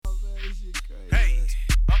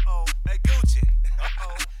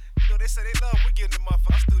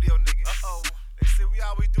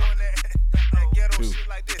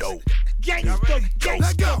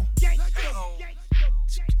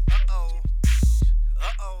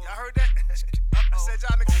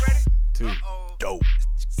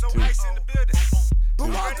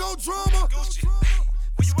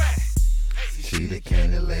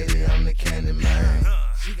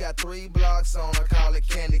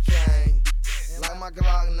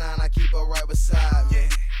Glock 9, I keep her right beside me.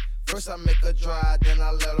 First I make her drive, then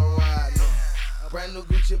I let her ride me. Brand new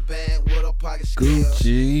Gucci bag with a pocket scale.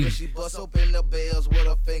 Gucci. And she bust open the bells with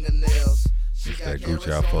her fingernails. She got that carrots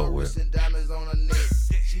Gucci I on fuck her with. wrist and diamonds on her neck.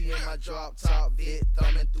 She in my drop top, vid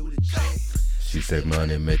thumbing through the chain. She say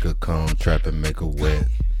money make her come, trap and make her wet.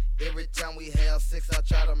 Every time we have sex, I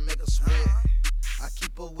try to make her sweat. I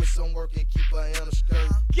keep her with some work and keep her in a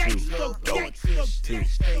skirt. Gangsta,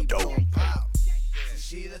 Stay blowing pop.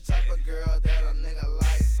 She the type of girl that a nigga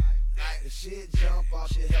like. If she jump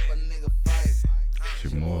off, she help a nigga fight. She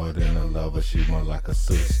more than a lover, she more like a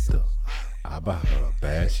sister. I bought her a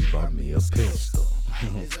bag, she bought me a pistol.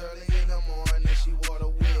 It's early in the morning, she water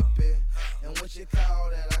whipping. And when she call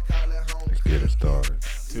that, I call it home. Let's get it started.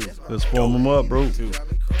 Let's form them up, bro.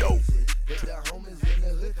 Dope. If the homies in the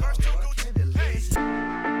hood, call her, I can't delay.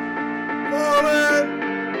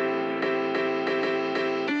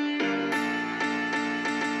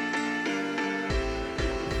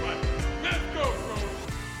 Let's go, bro.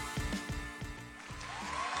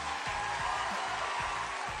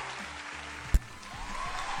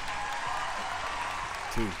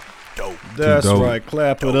 Too dope. That's dope. right.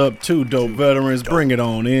 Clap it up. Two dope veterans. Bring it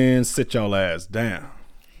on in. Sit y'all ass down.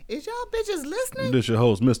 Is y'all bitches listening? This your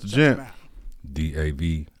host, Mr. Gent.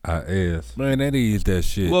 DAVIS. Man, that is that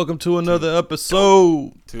shit. Welcome to another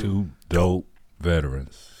episode. Two dope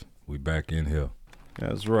veterans. We back in here.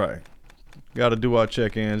 That's right. Got to do our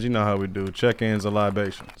check-ins. You know how we do. Check-ins and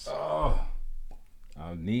libations. Oh,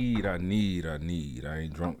 I need. I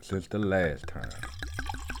ain't drunk since the last time.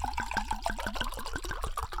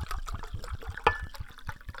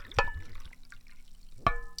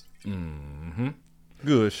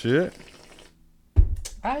 Good shit.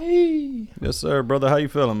 Aye. Yes, sir, brother. How you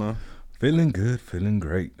feeling, man? Feeling good, feeling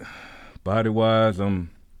great. Body-wise,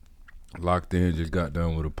 I'm locked in. Just got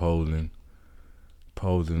done with a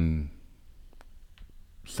posing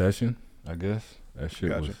session, I guess. That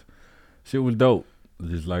Gotcha. shit was dope.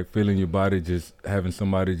 Just like feeling your body, just having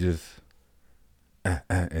somebody just,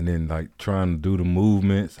 and then like trying to do the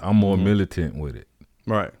movements. I'm more militant with it.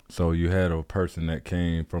 Right. So you had a person that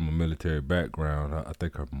came from a military background. I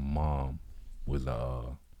think her mom was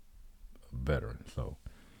a veteran. So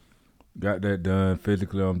got that done.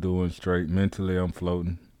 Physically, I'm doing straight. Mentally, I'm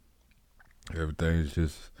floating. Everything's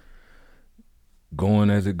just going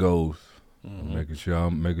as it goes. Making sure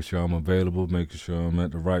I'm available. Making sure I'm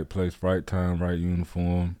at the right place, right time, right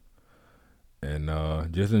uniform, and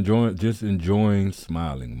just enjoying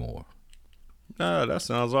smiling more. Nah, that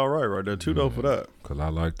sounds all right there. Too dope for that. Cause I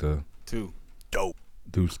like to Too dope.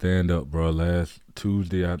 do stand up, bro. Last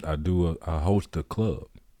Tuesday, I host a club.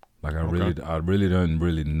 Like I really don't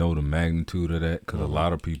really know the magnitude of that, cause a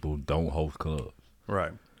lot of people don't host clubs.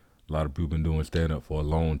 Right. A lot of people been doing stand up for a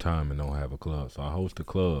long time and don't have a club. So I host a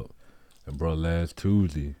club, and bro, last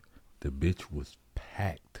Tuesday, the bitch was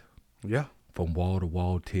packed Yeah. from wall to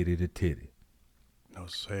wall, titty to titty. No,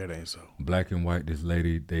 say it ain't so. Black and white, this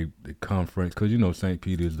lady, the conference, cause you know St.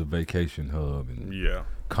 Peter is the vacation hub and Yeah.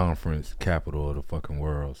 conference capital of the fucking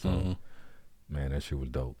world. So, man, that shit was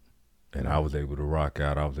dope. And I was able to rock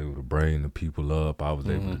out. I was able to bring the people up. I was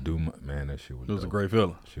able to do man, that shit was It was dope. a great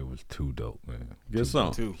feeling. Shit was too dope, man. Get Too some.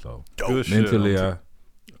 dope. Too So dope. Good shit.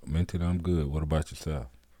 mentally I'm good. What about yourself?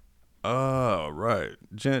 All right.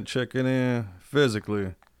 Gent checking in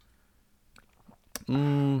physically.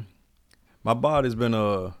 My body's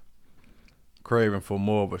been craving for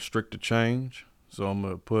more of a stricter change, so I'm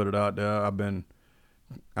gonna put it out there.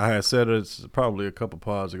 I had said it's probably a couple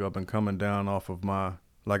pods ago. I've been coming down off of I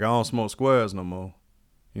don't smoke squares no more,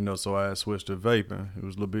 so I had switched to vaping. It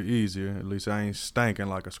was a little bit easier. At least I ain't stanking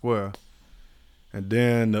like a square. And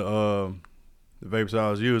then the vapes I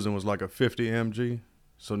was using was like a 50 mg,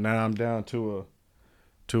 so now I'm down to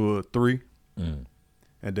a 3.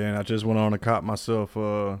 And then I just went on and caught myself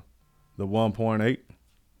the 1.8.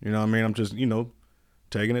 You know what I mean? I'm just,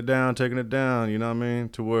 taking it down, you know what I mean?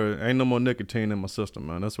 To where ain't no more nicotine in my system,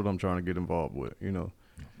 man. That's what I'm trying to get involved with,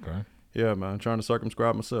 Okay. Yeah, man. Trying to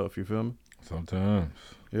circumscribe myself, you feel me? Sometimes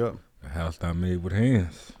Yep. a house not made with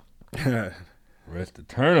hands. Rest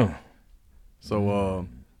eternal. So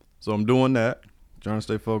I'm doing that. Trying to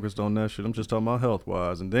stay focused on that shit. I'm just talking about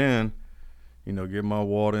health-wise. And then, get my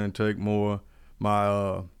water intake more.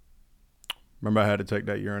 Remember I had to take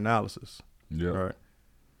that urinalysis. Yeah. Right.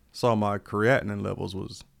 Saw my creatinine levels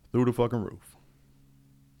was through the fucking roof.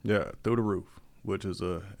 Yeah, through the roof, which is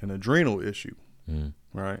an adrenal issue.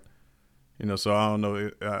 Right. So I don't know.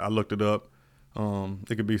 I looked it up.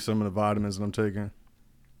 It could be some of the vitamins that I'm taking.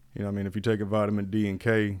 If you take a vitamin D and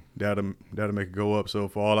K, that'll make it go up. So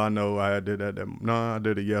for all I know, I did that. I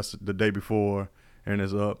did it the day before, and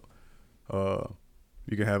it's up.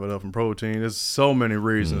 You can have it up from protein. There's so many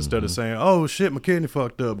reasons instead of saying, "Oh shit, my kidney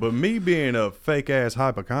fucked up." But me being a fake ass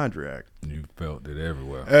hypochondriac, You felt it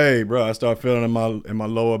everywhere. hey, bro, I start feeling in my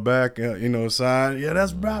lower back, side. Yeah,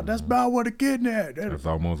 that's about what a kidney at. It's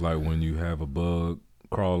almost like when you have a bug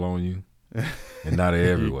crawl on you, and now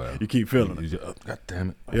they're everywhere. You keep feeling it. You just, oh, God damn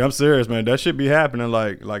it. Yeah, I'm serious, man. That shit be happening.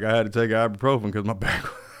 Like I had to take ibuprofen because my back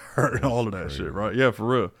hurt and all of that shit, right? Yeah, for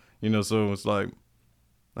real. So it's like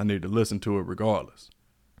I need to listen to it regardless.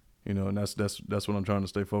 And that's what I'm trying to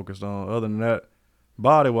stay focused on. Other than that,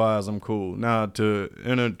 body wise, I'm cool. Now to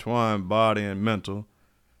intertwine body and mental,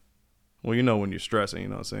 well, when you're stressing,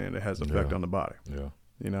 what I'm saying, it has an effect on the body. Yeah.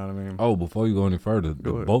 You know what I mean? Oh, before you go any further,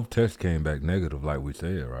 ahead. both tests came back negative, like we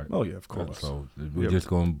said, right? Oh yeah, of course. So we're just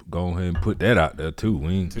gonna go ahead and put that out there too. We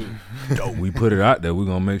ain't, Dope. we put it out there. We're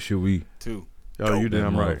gonna make sure we. Two. Oh, you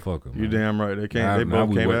damn right. Motherfucker, You man. damn right. They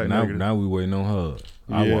both came back negative. Now we waiting on hugs.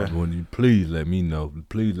 I Yeah. want when you please let me know.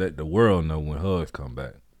 Please let the world know when hugs come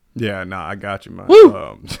back. Yeah, nah, I got you,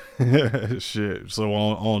 man. Shit. So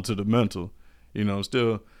on to the mental.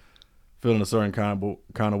 Still feeling a certain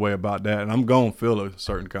kind of way about that, and I'm gonna feel a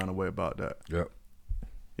certain kind of way about that. Yep.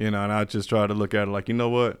 And I just try to look at it like, you know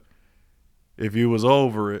what? If you was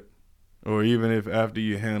over it, or even if after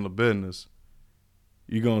you handle business,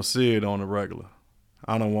 you're gonna see it on the regular.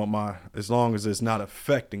 I don't want as long as it's not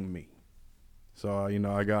affecting me. So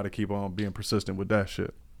I gotta keep on being persistent with that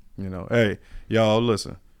shit. Hey, y'all,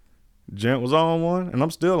 listen. Gent was on one, and I'm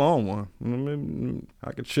still on one.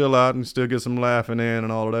 I can chill out and still get some laughing in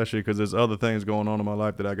and all of that shit because there's other things going on in my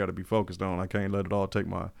life that I got to be focused on. I can't let it all take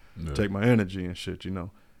my energy and shit.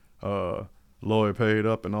 Lawyer paid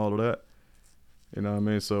up and all of that. You know what I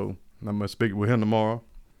mean? So I'm gonna speak with him tomorrow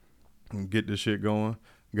and get this shit going.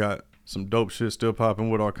 Got some dope shit still popping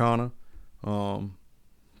with Arcana.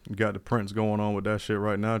 Got the prints going on with that shit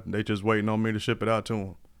right now. They just waiting on me to ship it out to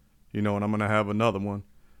them. And I'm gonna have another one.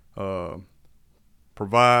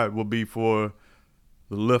 Provide will be for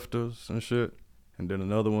the lifters and shit, and then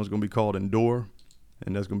another one's gonna be called Endure,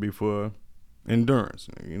 and that's gonna be for endurance.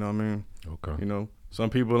 You know what I mean? Okay. Some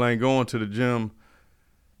people ain't going to the gym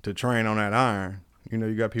to train on that iron.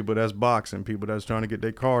 You got people that's boxing, people that's trying to get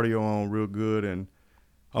their cardio on real good, and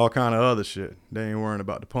all kind of other shit. They ain't worrying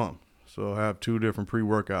about the pump. So I have 2 different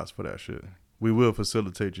pre-workouts for that shit. We will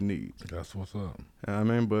facilitate your needs. That's what's up. You know what I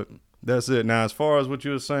mean? But that's it. Now, as far as what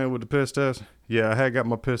you were saying with the piss test, yeah, I had got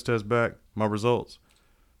my piss test back, my results,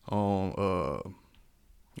 on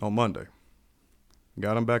Monday.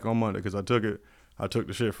 Got them back on Monday because I took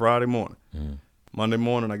the shit Friday morning. Mm. Monday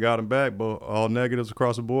morning, I got them back, but all negatives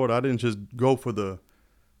across the board. I didn't just go for the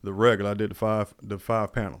regular. I did the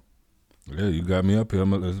five panel. Yeah, you got me up here.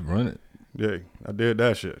 Let's run it. Yeah, I did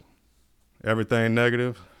that shit. Everything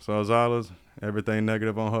negative. So Zyla's, everything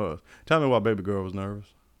negative on hers. Tell me why baby girl was nervous.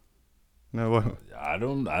 No, what? I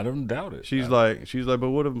don't doubt it. She's like, but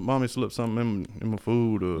what if mommy slipped something in my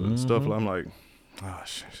food or stuff? I'm like, oh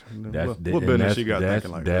shit. What business she got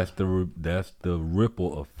thinking like that? That's the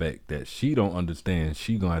ripple effect that she don't understand.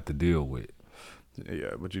 She gonna have to deal with.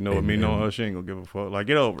 Yeah, but with me knowing her, she ain't gonna give a fuck. Like,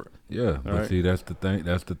 get over it. Yeah, but see, that's the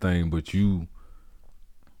thing. But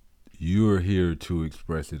you're here to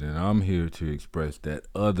express it, and I'm here to express that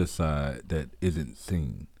other side that isn't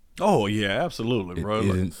seen. Oh yeah, absolutely, bro. It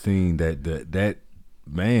isn't seen that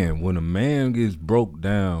man, when a man gets broke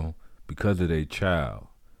down because of their child,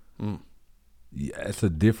 yeah, it's a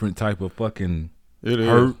different type of fucking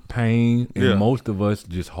hurt, pain, and most of us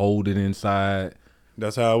just hold it inside.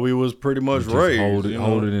 That's how we was pretty much raised.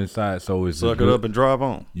 Hold it inside. So it's suck it up and drive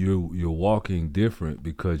on. You're walking different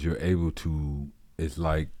because you're able to. It's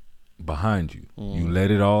like behind you. You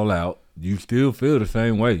let it all out. You still feel the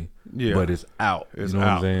same way. Yeah, but it's out. It's you know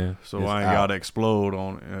out. What I'm saying? So it's I ain't got to explode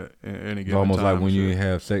on any given time. It's almost like when you ain't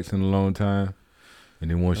have sex in a long time, and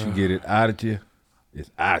then once you get it out of you,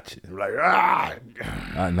 it's out you. Like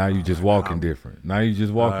now you just walking different. Now you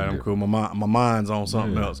just walking different. I'm cool. My mind's on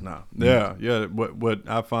something else now. Yeah. What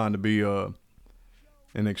I find to be an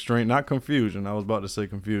extreme, not confusion. I was about to say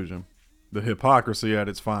confusion. The hypocrisy at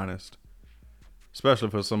its finest,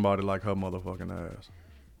 especially for somebody like her motherfucking ass.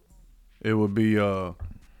 It would be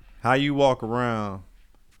how you walk around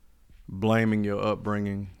blaming your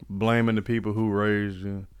upbringing, blaming the people who raised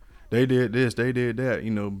you. They did this, they did that,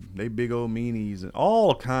 they big old meanies and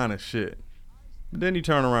all kind of shit. But then you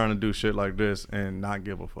turn around and do shit like this and not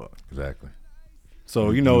give a fuck. Exactly.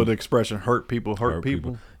 So the expression "hurt people hurt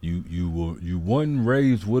people." You wasn't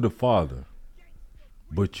raised with a father,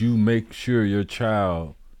 but you make sure your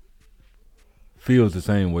child feels the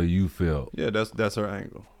same way you felt. Yeah, that's her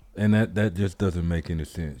angle. And that just doesn't make any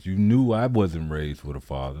sense. You knew I wasn't raised with a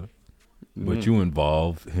father, but you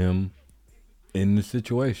involved him in the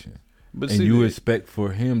situation. But and see, you expect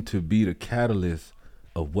for him to be the catalyst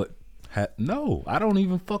of what no, I don't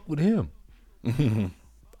even fuck with him.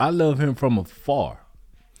 I love him from afar.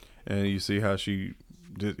 And you see how she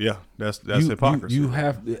did, yeah, that's hypocrisy. You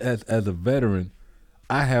have, as a veteran,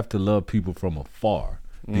 I have to love people from afar.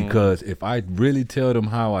 Because if I really tell them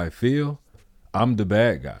how I feel, I'm the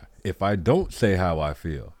bad guy. If I don't say how I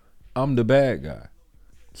feel, I'm the bad guy.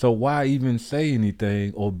 So why even say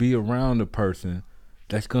anything or be around a person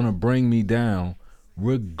that's gonna bring me down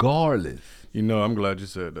regardless? You know, I'm glad you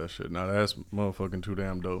said that shit. Now that's motherfucking too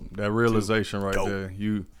damn dope. That realization right there.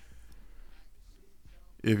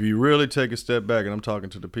 If you really take a step back, and I'm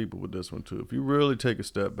talking to the people with this one too. If you really take a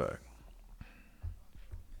step back,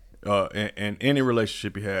 and any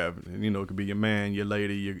relationship you have, you know, it could be your man, your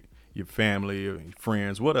lady, your family, your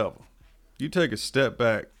friends, whatever. You take a step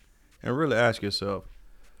back and really ask yourself,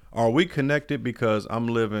 are we connected because I'm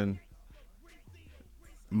living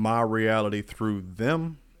my reality through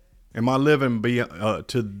them? Am I living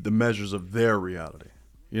to the measures of their reality?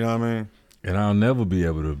 You know what I mean? And I'll never be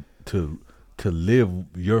able to live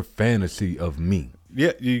your fantasy of me.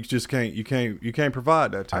 Yeah, you just can't. You can't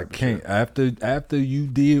provide that type. I can't. After you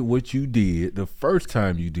did what you did the first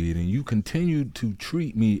time you did, and you continued to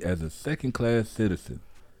treat me as a second-class citizen.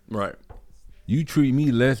 Right. You treat me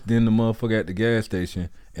less than the motherfucker at the gas station,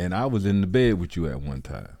 and I was in the bed with you at one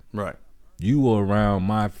time. Right. You were around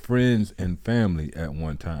my friends and family at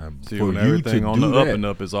one time. See, when everything on the up and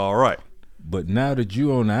up is all right. But now that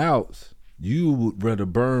you're on the outs, you would rather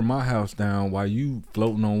burn my house down while you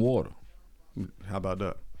floating on water. How about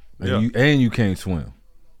that? And you can't swim.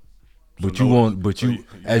 But so you no, want, but so you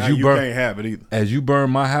as you burn, can't have it either. As you burn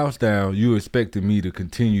my house down, you expected me to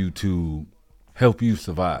continue to help you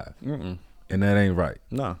survive, and that ain't right.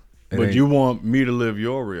 No, but you want me to live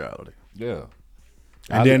your reality. Yeah,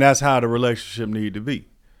 and then that's how the relationship need to be.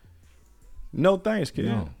 No thanks, kid.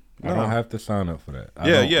 No. I don't have to sign up for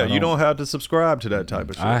that. You don't have to subscribe to that type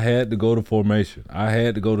of shit. I had to go to formation. I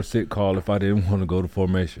had to go to sick call if I didn't want to go to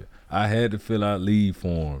formation. I had to fill out leave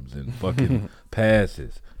forms and fucking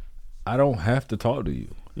passes. I don't have to talk to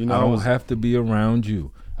you. I don't have to be around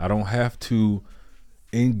you. I don't have to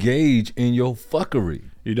engage in your fuckery.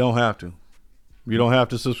 You don't have to. You don't have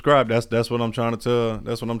to subscribe. That's what I'm trying to tell.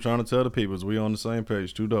 That's what I'm trying to tell the people. Is we on the same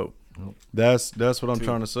page? Too dope. That's what I'm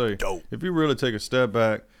trying to say. Dope. If you really take a step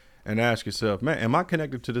back and ask yourself, man, am I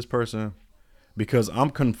connected to this person because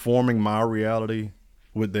I'm conforming my reality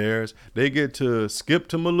with theirs? They get to skip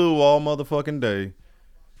to Malou all motherfucking day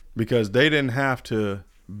because they didn't have to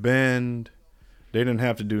bend. They didn't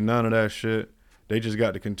have to do none of that shit. They just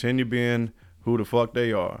got to continue being who the fuck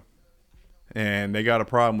they are. And they got a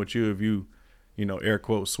problem with you if you air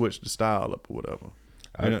quotes, switch the style up or whatever.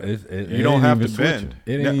 You don't have to bend.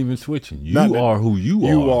 It ain't even switching. You are who you are.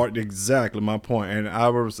 You are exactly my point. And I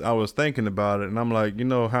was thinking about it, and I'm like,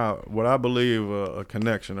 what I believe a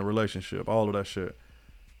connection, a relationship, all of that shit.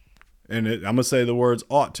 And I'm gonna say the words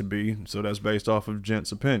ought to be, so that's based off of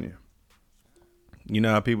Gent's opinion. You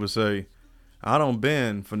know how people say, I don't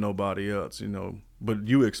bend for nobody else, but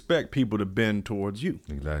you expect people to bend towards you.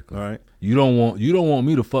 Exactly. All right. You don't want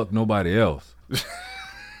me to fuck nobody else.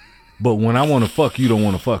 But when I want to fuck, you don't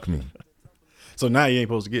want to fuck me. So now you ain't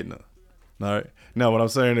supposed to get none. All right. Now what I'm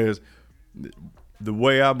saying is, the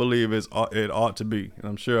way I believe it ought to be, and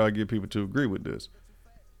I'm sure I get people to agree with this.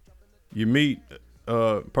 You meet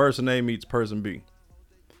person A meets person B,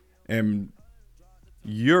 and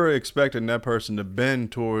you're expecting that person to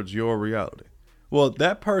bend towards your reality. Well,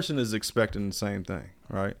 that person is expecting the same thing,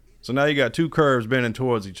 right? So now you got two curves bending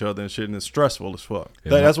towards each other and shit, and it's stressful as fuck.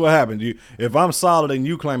 That's what happened. If I'm solid and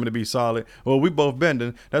you claiming to be solid, well, we both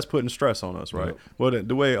bending. That's putting stress on us, right? Yep. Well,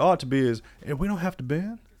 the way it ought to be is, we don't have to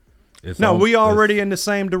bend. We already in the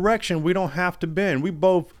same direction. We don't have to bend. We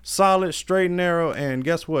both solid, straight and narrow, and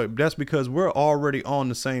guess what? That's because we're already on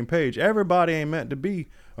the same page. Everybody ain't meant to be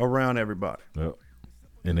around everybody. Yep.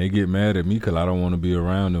 And they get mad at me because I don't want to be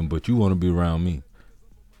around them, but you want to be around me.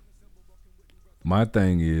 My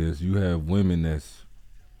thing is, you have women that's,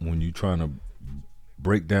 when you trying to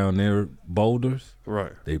break down their boulders,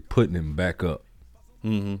 right? They putting them back up.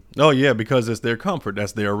 Mm-hmm. Oh yeah, because it's their comfort.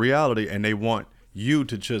 That's their reality, and they want you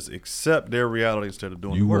to just accept their reality instead of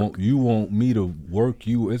doing the work. You want me to work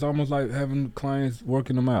you. It's almost like having clients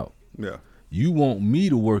working them out. Yeah. You want me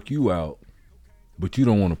to work you out, but you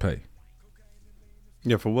don't want to pay.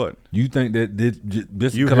 Yeah, for what? You think that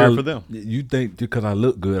this you here for them? You think because I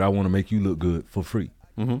look good, I want to make you look good for free.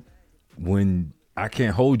 Mm-hmm. When I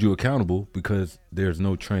can't hold you accountable because there's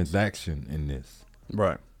no transaction in this.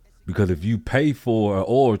 Right. Because if you pay for an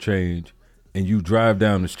oil change and you drive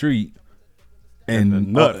down the street and the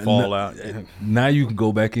nut fall out, now you can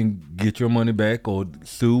go back and get your money back or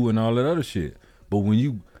sue and all that other shit. But when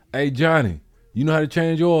you, hey Johnny, you know how to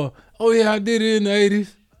change oil? Oh yeah, I did it in the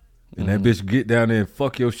 80s. And that bitch get down there and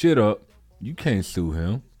fuck your shit up. You can't sue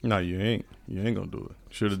him. No, you ain't. You ain't gonna do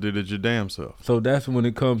it. Should have did it your damn self. So that's when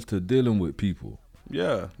it comes to dealing with people.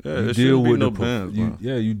 Yeah. You It deal shouldn't be with no the bans, man.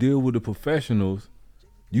 you deal with the professionals.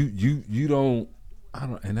 You don't. I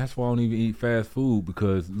don't, and that's why I don't even eat fast food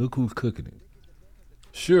because look who's cooking it.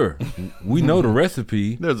 Sure, we know the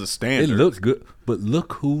recipe. There's a standard. It looks good, but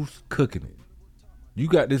look who's cooking it. You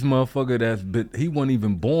got this motherfucker he wasn't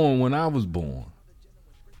even born when I was born.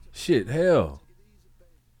 Shit, hell.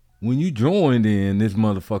 When you joined in, this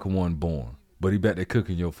motherfucker wasn't born, but he back there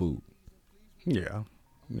cooking your food. Yeah.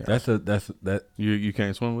 That's that. You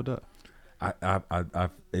can't swim with that.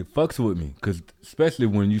 It fucks with me because especially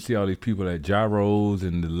when you see all these people at gyros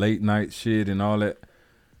and the late night shit and all that.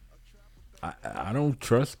 I don't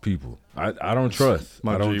trust people. I don't trust.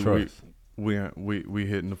 I don't trust. We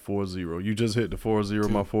hitting the 4-0. You just hit the 4-0.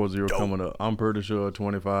 My 4-0 coming up. I'm pretty sure a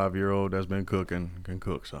 25-year-old that's been cooking can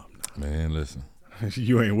cook something. Man, listen.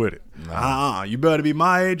 You ain't with it. You better be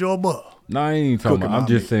my age or above. No, I ain't talking about. I'm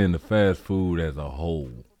just saying the fast food as a whole.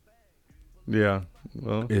 Yeah.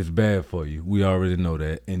 Well, it's bad for you. We already know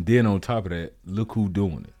that. And then on top of that, look who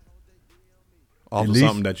doing it. Off of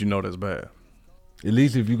something that you know that's bad. At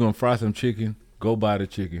least if you're going to fry some chicken, go buy the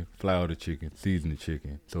chicken, flour the chicken, season the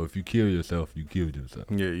chicken. So if you kill yourself, you killed yourself.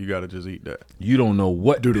 Yeah, you got to just eat that. You don't know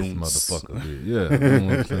what this motherfucker did. Yeah, you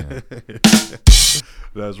know what I'm saying?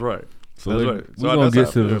 That's right. So we're going to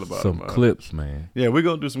get to some clips, man. Yeah, we're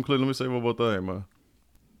going to do some clips. Let me say one more thing, man.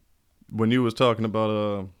 When you was talking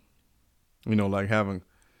about, like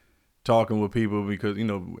talking with people because,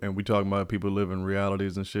 and we talking about people living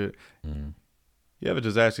realities and shit. Mm-hmm. You ever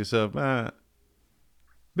just ask yourself, man,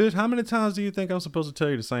 bitch, how many times do you think I'm supposed to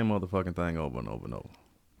tell you the same motherfucking thing over and over and over?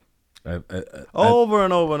 Over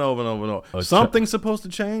and over and over and over and over. Something's supposed to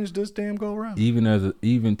change this damn go around.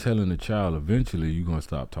 Even telling a child, eventually you're gonna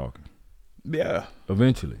stop talking. Yeah.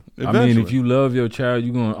 Eventually. I mean, if you love your child,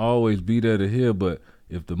 you're gonna always be there to hear. But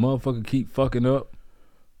if the motherfucker keep fucking up,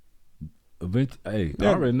 eventually, I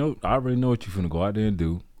already know what you finna go out there and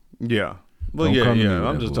do. Yeah. Well, yeah.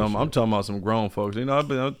 I'm talking about some grown folks. I've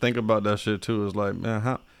been thinking about that shit too. It's like, man,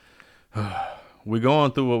 how we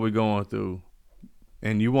going through what we going through,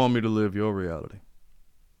 and you want me to live your reality.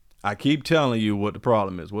 I keep telling you what the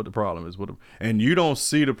problem is, and you don't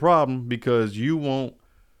see the problem because you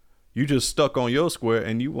just stuck on your square,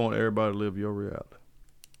 and you want everybody to live your reality.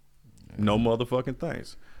 No motherfucking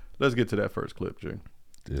thanks. Let's get to that first clip, Jay.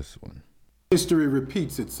 This one. History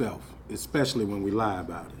repeats itself, especially when we lie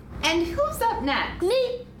about it. And who's up next?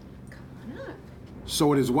 Me. Come on up.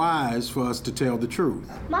 So it is wise for us to tell the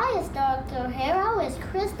truth. My historical hero is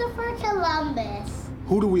Christopher Columbus.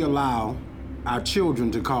 Who do we allow our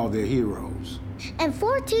children to call their heroes? In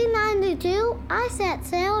 1492, I set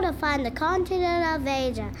sail to find the continent of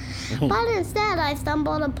Asia. But instead, I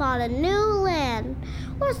stumbled upon a new land,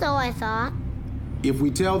 or so I thought. If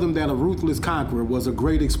we tell them that a ruthless conqueror was a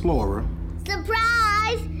great explorer...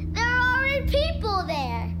 Surprise! There are already people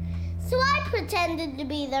there. So I pretended to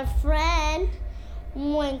be their friend.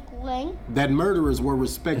 Wink, wink. That murderers were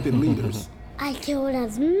respected leaders. I killed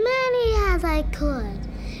as many as I could,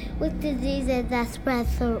 with diseases that spread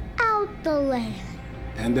throughout the land.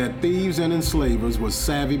 And that thieves and enslavers were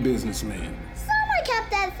savvy businessmen. Some I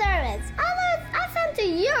kept as servants. Others I sent to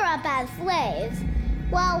Europe as slaves.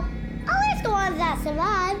 Well, at least the ones that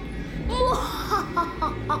survived.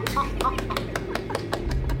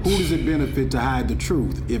 Who does it benefit to hide the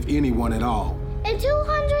truth, if anyone at all? In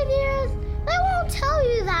 200 years, they won't tell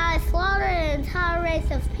you that I slaughtered an entire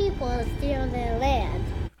race of people to steal their land.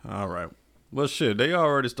 All right. Well, shit, they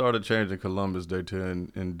already started changing Columbus Day to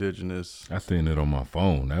indigenous. I seen it on my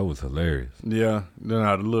phone. That was hilarious. Yeah, then I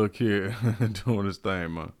had a little kid doing his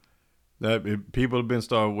thing, man. People have been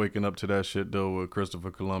started waking up to that shit, though, with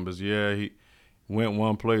Christopher Columbus. Yeah, he went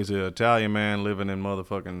one place, an Italian man living in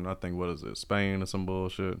motherfucking, I think, what is it, Spain or some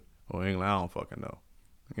bullshit? Or England, I don't fucking know.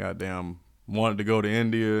 Goddamn, wanted to go to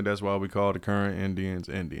India. That's why we call the current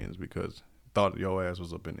Indians, because thought your ass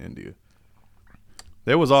was up in India.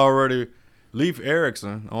 There was already Leif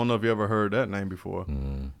Erikson. I don't know if you ever heard that name before.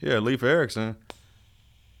 Yeah, Leif Erikson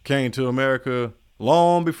came to America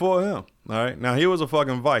long before him. All right, now he was a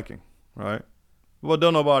fucking Viking, right? Well,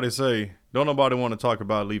 don't nobody want to talk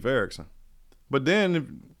about Leif Erikson. But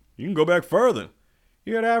then you can go back further.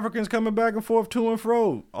 You had Africans coming back and forth to and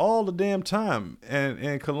fro all the damn time.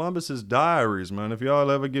 And Columbus's diaries, man, if y'all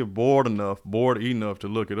ever get bored enough to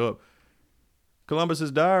look it up,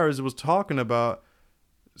 Columbus's diaries was talking about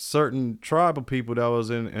certain tribal people that was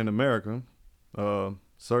in America,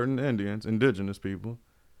 certain indigenous people,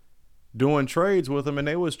 doing trades with them, and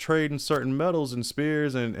they was trading certain metals and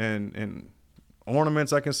spears and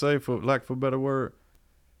ornaments, I can say, for lack of a better word,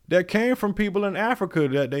 that came from people in Africa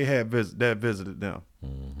that they had that visited them.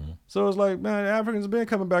 Mm-hmm. So it's like, man, Africans been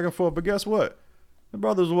coming back and forth, but guess what? The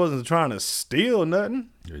brothers wasn't trying to steal nothing.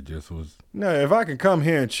 It just was. Now, if I can come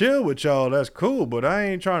here and chill with y'all, that's cool, but I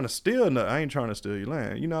ain't trying to steal nothing. I ain't trying to steal your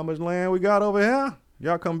land. You know how much land we got over here?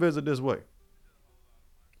 Y'all come visit this way.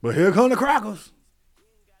 But here come the crackers.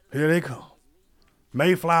 Here they come.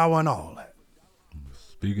 Mayflower and all that.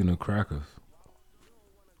 Speaking of crackers,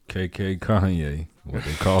 KK Kanye, what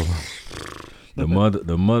they call him, the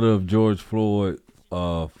mother of George Floyd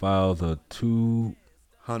files a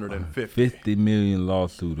 $250 million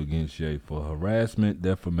lawsuit against Ye for harassment,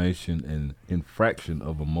 defamation, and infraction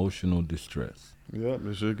of emotional distress. Yep,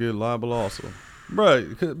 they should get liable also. Right,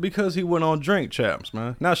 because he went on Drink Champs,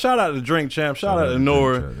 man. Now, shout out to Drink Champs. Shout out to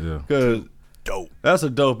Nori. Because that's a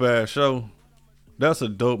dope-ass show. That's a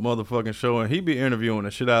dope motherfucking show. And he be interviewing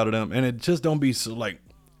the shit out of them. And it just don't be so, like,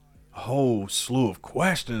 a whole slew of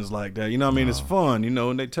questions like that. You know what I mean? It's fun, you know,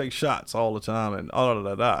 and they take shots all the time and all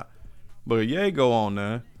that. But Ye go on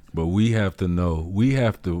there. But we have to know.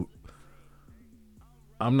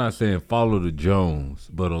 I'm not saying follow the Jones,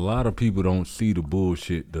 but a lot of people don't see the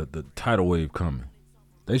bullshit, the tidal wave coming.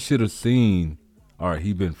 They should have seen, all right,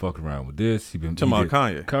 he been fucking around with this. Talking about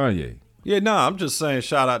Kanye. Kanye. Yeah, I'm just saying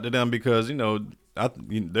shout out to them because, you know,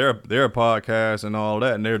 they're a podcast and all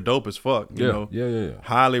that, and they're dope as fuck. You know? Yeah.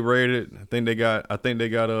 Highly rated. I think they got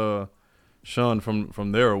shunned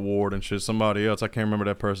from their award and shit. Somebody else, I can't remember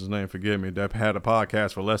that person's name, forgive me, that had a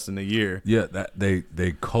podcast for less than a year. Yeah, that they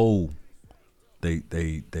co-MVP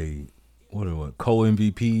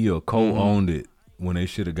or co-owned it when they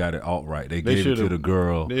should have got it outright. They gave it to the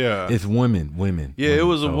girl. Yeah. It's women. Yeah, it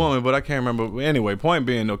was a woman, but I can't remember. Anyway, point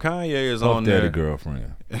being though, Kanye is on there.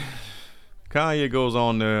 Girlfriend. Kanye goes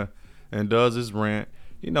on there and does his rant.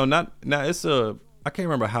 You know, I can't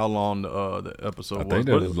remember how long the episode was. I think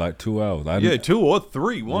that was like 2 hours. 2 or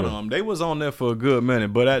 3, one of them. They was on there for a good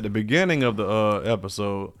minute, but at the beginning of the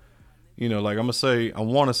episode, you know, like I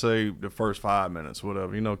want to say the first 5 minutes,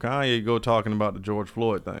 whatever. You know, Kanye go talking about the George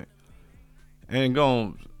Floyd thing, and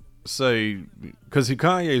gonna say, because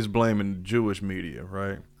Kanye's blaming the Jewish media,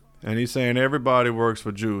 right? And he's saying everybody works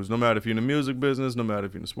for Jews, no matter if you're in the music business, no matter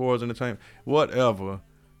if you're in the sports, entertainment, whatever.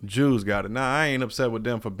 Jews got it. Now, I ain't upset with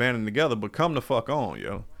them for banding together, but come the fuck on,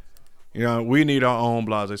 yo. You know, we need our own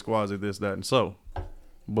blase squaze, this, that, and so.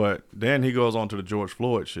 But then he goes on to the George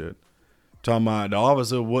Floyd shit. Talking about the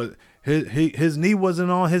officer, his knee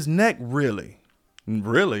wasn't on his neck, really.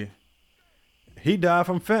 Really? He died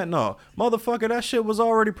from fentanyl. Motherfucker, that shit was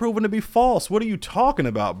already proven to be false. What are you talking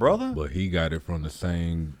about, brother? But he got it from the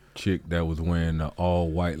same chick that was wearing the all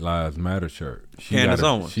White Lives Matter shirt. Candace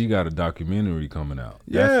Owens. She got a documentary coming out.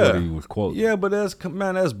 Yeah. That's what he was quoting. Yeah, but that's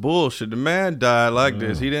bullshit. The man died like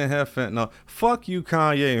this. He didn't have fentanyl. Fuck you,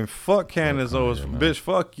 Kanye, and fuck Candace Owens. Bitch,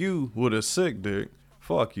 fuck you with a sick dick.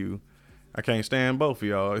 Fuck you. I can't stand both of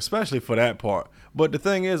y'all, especially for that part. But the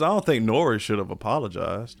thing is, I don't think Nori should have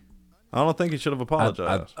apologized. I don't think he should have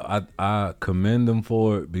apologized. I commend him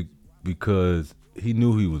for it because he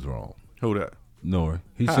knew he was wrong. Who that? Nori.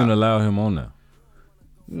 He shouldn't allow him on there.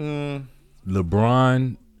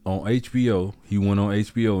 LeBron on HBO, he went on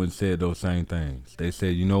HBO and said those same things. They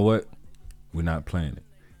said, you know what? We're not playing it.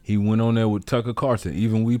 He went on there with Tucker Carlson.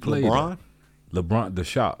 Even we played LeBron? LeBron, The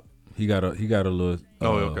Shop. He got a little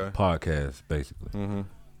podcast, basically. Mm-hmm.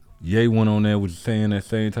 Ye went on there with saying that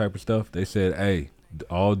same type of stuff. They said, hey,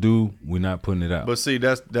 all due, we're not putting it out. But see,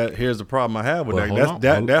 here's the problem I have with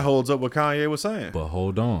that. That holds up what Kanye was saying. But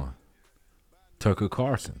hold on. Tucker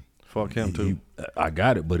Carlson. Fuck him too. I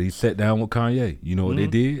got it, but he sat down with Kanye. You know what they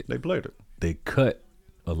did? They played it. They cut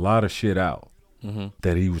a lot of shit out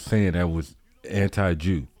that he was saying that was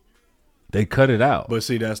anti-Jew. They cut it out. But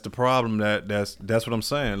see, that's the problem. That's what I'm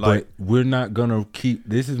saying. Like, but we're not gonna keep.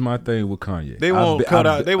 This is my thing with Kanye. They won't cut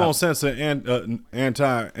out. They won't censor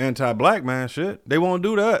anti-black man shit. They won't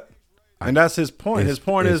do that. And that's his point. His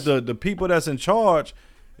point is the people that's in charge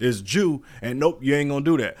is Jew, and nope, you ain't gonna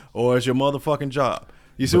do that, or it's your motherfucking job.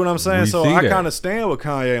 You see what I'm saying? So I kind of stand with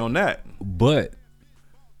Kanye on that. But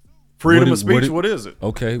freedom of speech, what is it?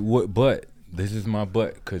 Okay, but this is my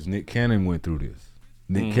but, because Nick Cannon went through this.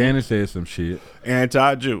 Nick Cannon said some shit.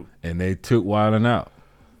 Anti-Jew. And they took Wildin' out.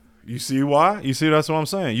 You see why? You see, that's what I'm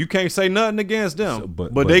saying. You can't say nothing against them, So,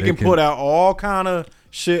 but but they they can can- put out all kind of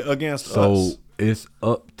shit against us. So it's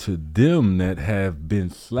up to them that have been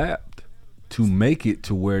slapped to make it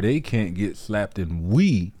to where they can't get slapped and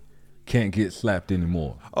we can't get slapped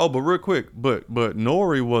anymore. Oh, but real quick, but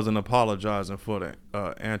Nori wasn't apologizing for that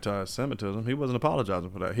anti-Semitism. He wasn't apologizing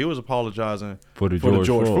for that. He was apologizing For the George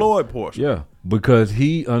George Floyd portion. Yeah, because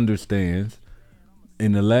he understands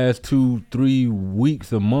in the last 2-3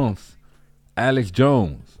 weeks, a month, Alex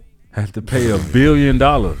Jones has to pay $1 billion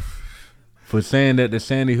for saying that the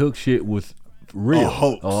Sandy Hook shit was real.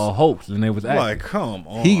 A hoax. And they was acting. Like, come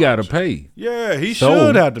on. He got to pay. Yeah, he So-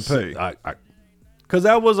 should have to pay. I, Because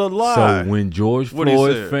that was a lie. So when George What he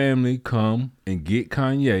Floyd's said. family come and get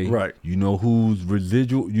Kanye, Right. you know who's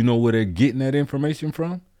residual, you know where they're getting that information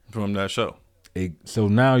from? From that show. So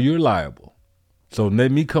now you're liable. So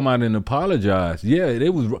let me come out and apologize. Yeah,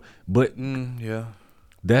 it was, but Yeah.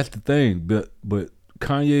 that's the thing. But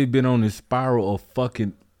Kanye been on this spiral of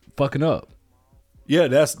fucking up. Yeah,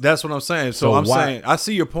 that's what I'm saying. So I'm why- saying I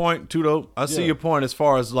see your point too, though. I see Yeah. your point as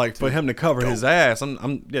far as like for him to cover his ass.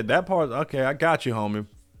 I'm yeah, that part. Okay, I got you, homie.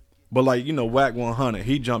 But like Whack 100,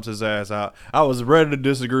 he jumps his ass out. I was ready to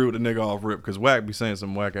disagree with the nigga off rip because Whack be saying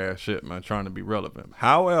some whack ass shit, man, trying to be relevant.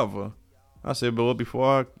 However, I said, but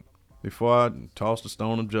before I toss the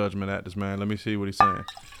stone of judgment at this man, let me see what he's saying.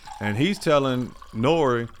 And he's telling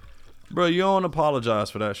Nori, bro, you don't apologize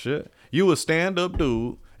for that shit. You a stand up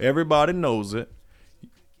dude. Everybody knows it.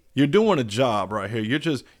 You're doing a job right here.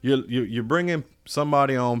 You're bringing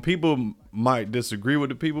somebody on. People might disagree with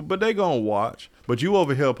the people, but they gonna watch. But you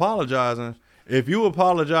over here apologizing. If you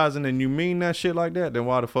apologizing and you mean that shit like that, then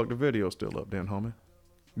why the fuck the video still up then, homie?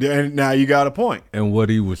 Yeah, and now you got a point. And what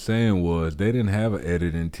he was saying was they didn't have an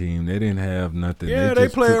editing team. They didn't have nothing. Yeah, they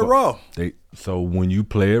just play took it raw. So when you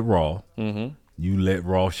play it raw, you let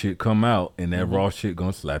raw shit come out, and that raw shit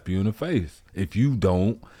gonna slap you in the face. If you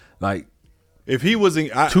don't, like, If he was in,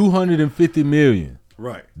 250 million.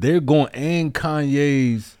 right. They're going, and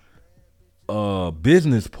Kanye's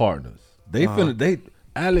business partners. They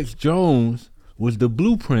Alex Jones was the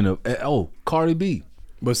blueprint of Cardi B.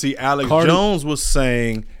 But see, Alex Cardi- Jones was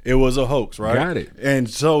saying it was a hoax, right? Got it. And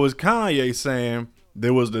so is Kanye saying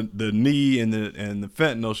there was the knee and the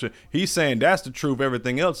fentanyl shit. He's saying that's the truth.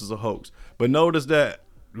 Everything else is a hoax. But notice that,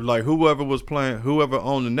 like, whoever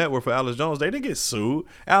owned the network for Alex Jones, they didn't get sued.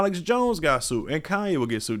 Alex Jones got sued, and Kanye will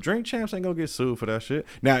get sued. Drink Champs ain't gonna get sued for that shit.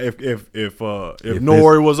 Now, if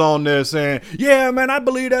Nori was on there saying, "Yeah, man, I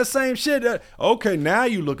believe that same shit," okay, now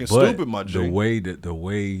you looking But stupid, my G. the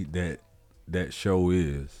way that show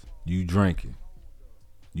is, you drinking,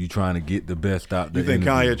 you trying to get the best out. You the think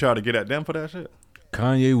interview. Kanye tried to get at them for that shit?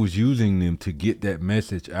 Kanye was using them to get that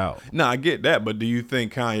message out. No, I get that, but do you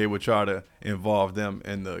think Kanye would try to involve them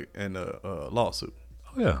in the lawsuit?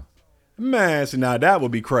 Oh yeah, Man, see, now that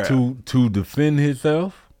would be crap. to defend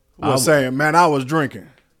himself. Was saying, man, I was drinking,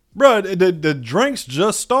 bro. The drinks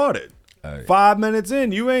just started. Hey. 5 minutes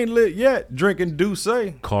in, you ain't lit yet. Drinking Douce.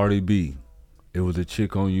 Cardi B, it was a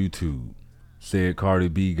chick on YouTube said Cardi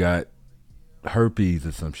B got herpes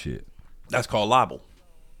or some shit. That's called libel.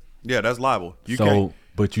 Yeah, that's libel.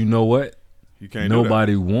 But you know what? You can't. do that.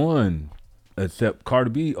 Nobody won except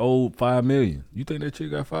Cardi B owed $5 million. You think that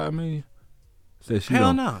chick got $5 million? Said she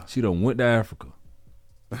Hell don't. no. She done went to Africa.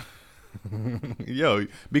 Yo,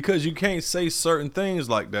 because you can't say certain things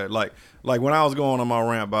like that. Like when I was going on my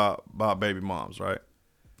rant about baby moms, right?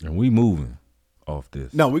 And we moving off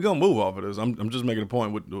this. No, we're gonna move off of this. I'm just making a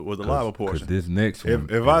point with the libel portion. This next one.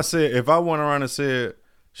 If I went around and said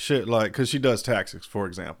shit like, because she does taxes, for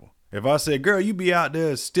example. If I said, girl, you be out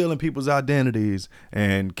there stealing people's identities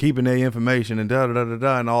and keeping their information and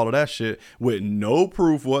da-da-da-da-da and all of that shit with no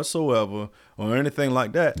proof whatsoever or anything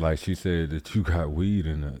like that. Like she said that you got weed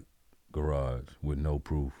in the garage with no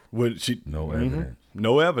proof. No evidence.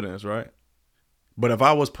 No evidence, right? But if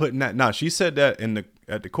I was putting that, she said that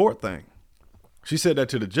at the court thing. She said that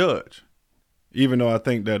to the judge. Even though I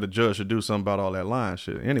think that the judge should do something about all that lying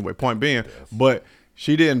shit. Anyway, point being, but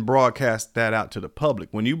she didn't broadcast that out to the public.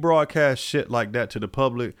 When you broadcast shit like that to the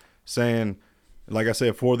public, saying, like I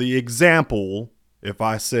said, for the example, if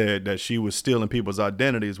I said that she was stealing people's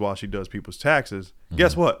identities while she does people's taxes,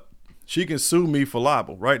 guess what? She can sue me for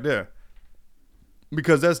libel right there.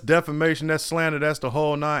 Because that's defamation, that's slander, that's the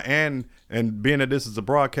whole nine, and being that this is a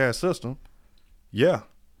broadcast system, yeah.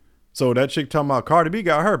 So that chick talking about Cardi B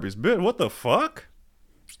got herpes. Bitch, what the fuck?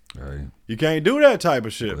 Hey, You can't do that type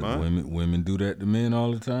of shit, but man. women do that to men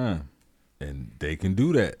all the time, and they can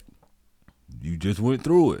do that. You just went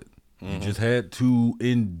through it. You just had to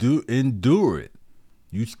endure it.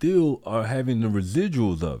 you still are having the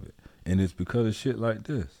residuals of it. And it's because of shit like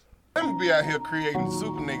this. Women be out here creating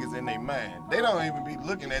super niggas in their mind. They don't even be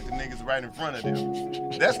looking at the niggas right in front of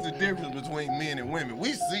them. That's the difference between men and women.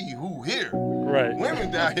 We see who here. Right.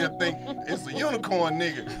 Women down here think it's a unicorn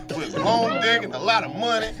nigga with long dick and a lot of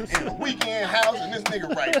money and a weekend house, and this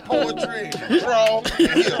nigga write poetry and draw,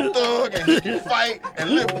 and he a thug and he can fight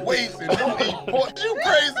and lift weights and don't eat pork. You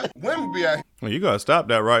crazy? Women be out here. Well, you gotta stop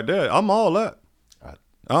that right there. I'm all that.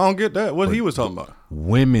 I don't get that. What he was talking about.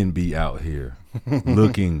 Women be out here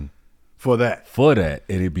looking for that,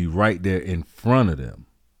 and it be right there in front of them.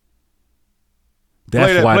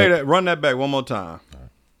 Play that. Run that back one more time.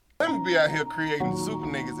 Women be out here creating super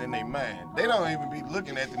niggas in their mind. They don't even be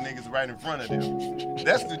looking at the niggas right in front of them.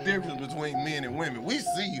 That's the difference between men and women. We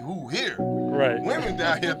see who here. Right. Women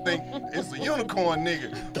down here think it's a unicorn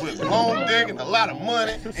nigga with long dick and a lot of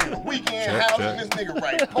money and a weekend house, and this nigga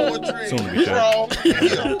write poetry and draw, and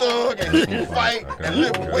he a thug and he can fight and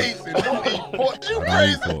lift weights and don't eat pork. You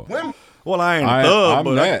crazy? Women. Well, I ain't a thug,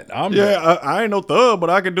 but I ain't no thug,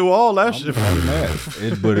 but I can do all that shit.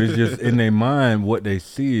 But it's just in their mind, what they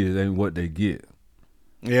see is ain't what they get.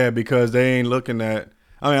 Yeah, because they ain't looking at.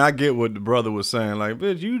 I mean, I get what the brother was saying. Like,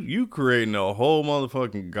 bitch, you creating a whole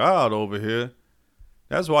motherfucking god over here.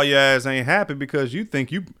 That's why your ass ain't happy, because you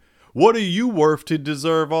think you. What are you worth to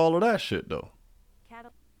deserve all of that shit, though?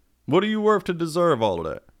 What are you worth to deserve all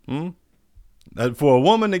of that? For a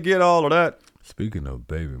woman to get all of that. Speaking of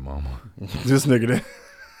baby mama, this nigga,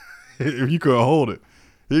 if you couldn't hold it,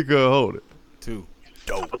 he couldn't hold it. Too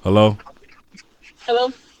dope. Hello?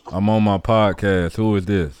 Hello? I'm on my podcast. Who is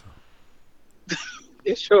this?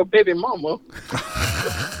 It's your baby mama.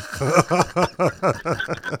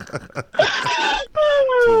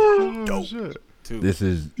 Dope. Shit. This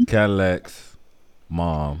is Cadillac's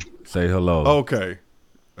mom. Say hello. Okay.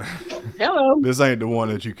 Hello. This ain't the one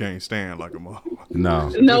that you can't stand like a mother. No.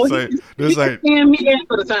 No, this ain't. He can stand me half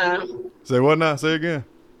of the time. Say what now? Say again.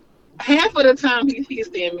 Half of the time he can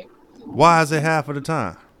stand me. Why is it half of the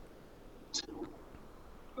time?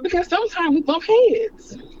 Because sometimes we bump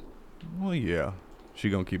heads. Well, yeah. She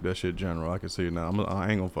gonna keep that shit general. I can see it now. I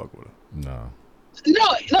ain't gonna fuck with her. No,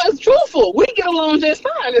 it's truthful. We get along just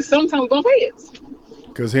fine. And sometimes we bump heads.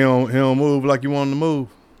 Cause he don't move like you want him to move.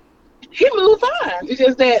 He moved fine. It's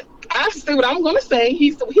just that I say what I'm gonna say.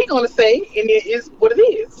 He gonna say, and it is what it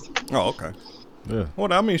is. Oh, okay. Yeah.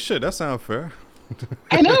 Well, I mean, shit. That sounds fair.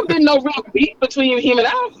 Ain't never been no real beef between him and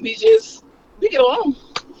I. We get along.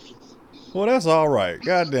 Well, that's all right.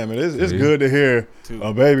 God damn it. It's good to hear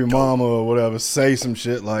a baby mama or whatever say some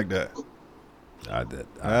shit like that.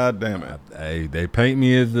 God damn it. Hey, they paint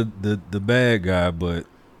me as the bad guy, but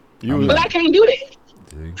But I can't do that.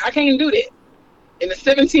 See? I can't do that. In the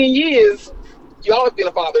 17 years, you always been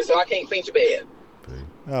a father, so I can't paint you bad.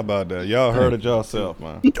 How about that? Y'all heard it yourself,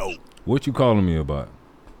 man. Dope. What you calling me about?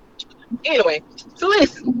 Anyway, so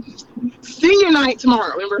listen. Senior night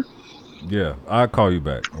tomorrow, remember? Yeah, I'll call you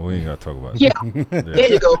back. We ain't got to talk about it. Yeah.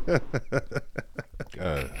 There you go.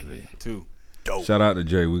 Too dope. Shout out to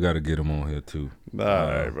Jay. We got to get him on here, too. All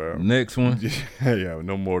right, bro. Next one. Yeah,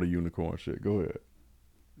 no more of the unicorn shit. Go ahead.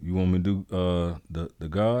 You want me to do the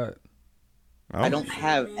God? I don't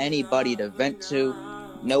have anybody to vent to.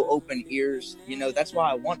 No open ears. You know, that's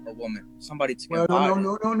why I want a woman. Somebody to confide in.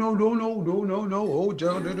 No. Oh,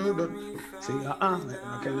 Joe. See, I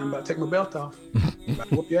can't even about to take my belt off. I'm about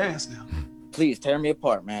to whoop your ass now. Please tear me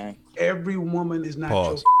apart, man. Every woman is not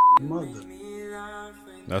Pause. your mother.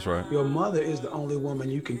 That's right. Your mother is the only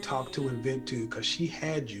woman you can talk to and vent to because she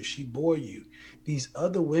had you. She bore you. These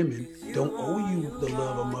other women don't owe you the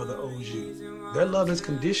love a mother owes you. Their love is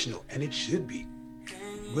conditional, and it should be.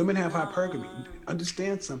 Women have hypergamy.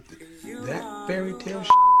 Understand something. That fairy tale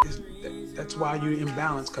that's why you're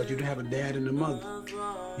imbalanced, because you don't have a dad and a mother.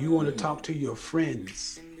 You want to talk to your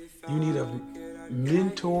friends. You need a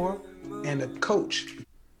mentor and a coach.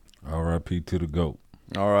 R.I.P. to the GOAT.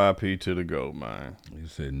 R.I.P. to the GOAT, man. He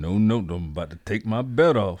said, no, I'm about to take my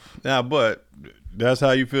belt off. Now, but that's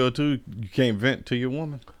how you feel, too? You can't vent to your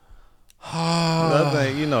woman? I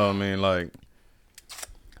think, you know what I mean, like.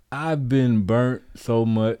 I've been burnt so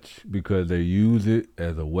much because they use it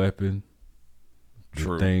as a weapon.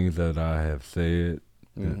 True. The things that I have said,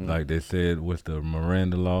 like they said, what's the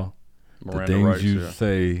Miranda law? Miranda the things rights, you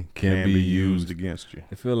say can be used against you.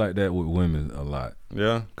 I feel like that with women a lot.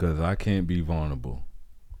 Yeah, because I can't be vulnerable.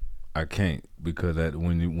 I can't, because that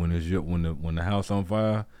when the house on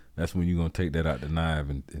fire, that's when you're gonna take that out the knife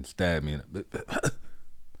and stab me.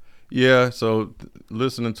 Yeah. So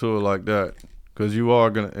listening to it like that. Because you are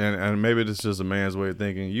going to, and maybe this is just a man's way of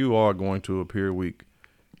thinking, you are going to appear weak.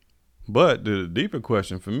 But the deeper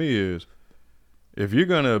question for me is, if you're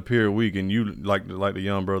gonna appear weak and you like the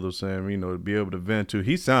young brother was saying, to be able to vent to,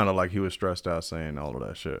 he sounded like he was stressed out saying all of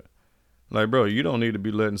that shit. Like, bro, you don't need to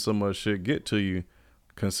be letting so much shit get to you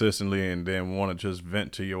consistently and then want to just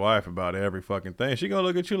vent to your wife about every fucking thing. She gonna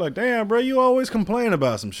look at you like, damn, bro, you always complain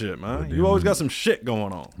about some shit, man. You always got some shit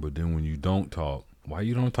going on. But then when you don't talk, why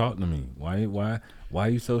you don't talk to me? Why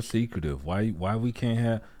you so secretive? Why we can't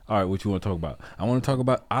have? All right, what you want to talk about? I want to talk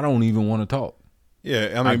about. I don't even want to talk.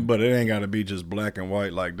 Yeah, I mean, but it ain't got to be just black and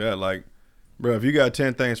white like that. Like, bro, if you got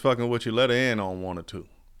 10 things fucking with you, let her in on 1 or 2.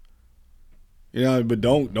 But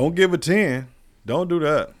don't give a 10. Don't do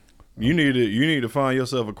that. You need to find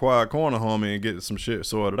yourself a quiet corner, homie, and get some shit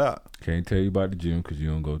sorted out. Can't tell you about the gym because you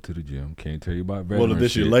don't go to the gym. Can't tell you about veteran Well, if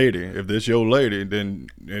this shit. if this your lady, then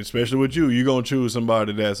especially with you gonna choose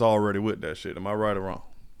somebody that's already with that shit. Am I right or wrong?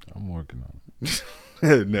 I'm working on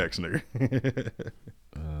it. Next, nigga.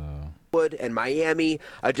 Wood and Miami,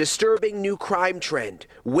 a disturbing new crime trend.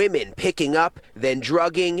 Women picking up, then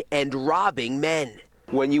drugging and robbing men.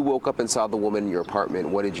 When you woke up and saw the woman in your apartment,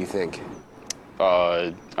 what did you think?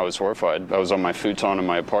 I was horrified. I was on my futon in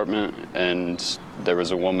my apartment, and there was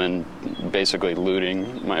a woman basically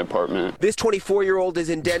looting my apartment. This 24-year-old is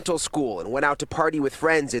in dental school and went out to party with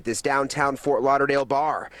friends at this downtown Fort Lauderdale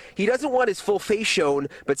bar. He doesn't want his full face shown,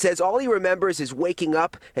 but says all he remembers is waking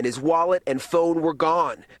up and his wallet and phone were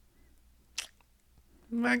gone.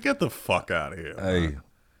 Man, get the fuck out of here. Hey,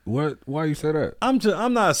 what? Why you say that?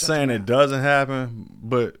 I'm not saying it doesn't happen,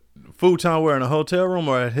 but futon were in a hotel room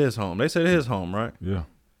or at his home? They said his home, right? Yeah.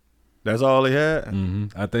 That's all he had? Mm-hmm.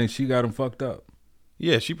 I think she got him fucked up.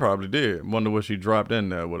 Yeah, she probably did. Wonder what she dropped in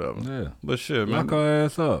there or whatever. Yeah. But shit, man. Lock her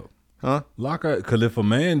ass up. Huh? Lock her. Because if a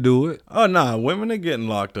man do it. Oh, nah. Women are getting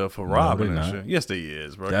locked up for robbing they and not. shit. Yes, they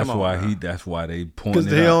is, bro. That's Come on, why man. That's why they pointed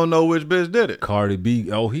Because he don't know which bitch did it. Cardi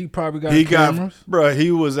B. Oh, he probably got cameras. Bro,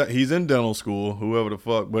 he's in dental school, whoever the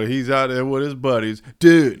fuck, but he's out there with his buddies.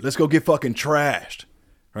 Dude, let's go get fucking trashed.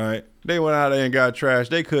 Right? They went out there and got trashed.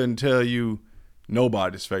 They couldn't tell you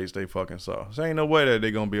nobody's face they fucking saw. So ain't no way that they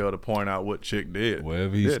gonna be able to point out what chick did.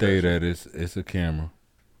 Wherever he stayed at, it's a camera.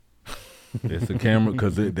 It's a camera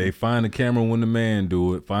because they find the camera when the man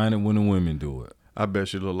do it, find it when the women do it. I bet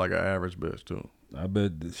she looked like an average bitch too. I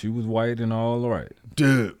bet she was white and all right.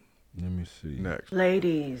 Dude. Let me see. Next.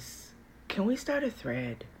 Ladies, can we start a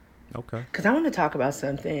thread? Okay. Because I want to talk about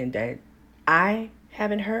something that I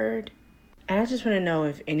haven't heard. And I just want to know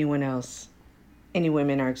if any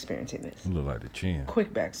women are experiencing this. You look like the chin.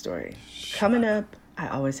 Quick backstory. Coming up, I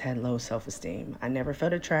always had low self-esteem. I never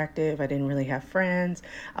felt attractive. I didn't really have friends.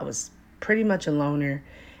 I was pretty much a loner.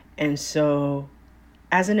 And so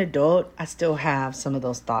as an adult, I still have some of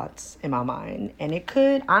those thoughts in my mind. And it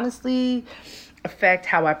could honestly affect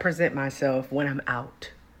how I present myself when I'm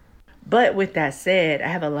out. But with that said, I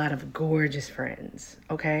have a lot of gorgeous friends,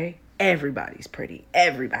 okay? Everybody's pretty.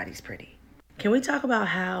 Everybody's pretty. Can we talk about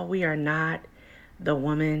how we are not the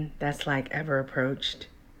woman that's like ever approached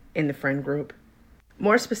in the friend group?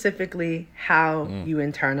 More specifically, how you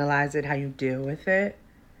internalize it, how you deal with it.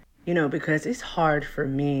 Because it's hard for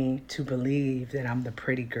me to believe that I'm the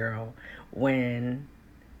pretty girl when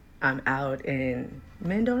I'm out and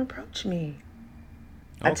men don't approach me.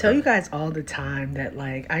 Okay. I tell you guys all the time that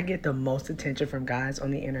I get the most attention from guys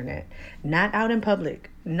on the internet, not out in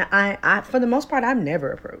public. I for the most part, I'm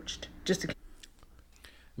never approached.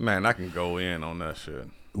 Man, I can go in on that shit.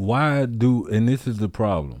 And this is the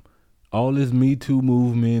problem. All this Me Too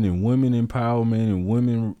movement and women empowerment and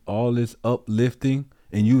women, all this uplifting,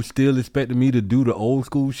 and you still expecting me to do the old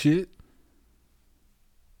school shit?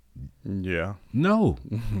 Yeah. No.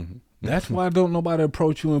 That's why don't nobody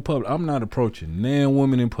approach you in public. I'm not approaching nan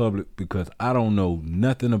woman in public because I don't know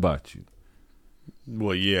nothing about you.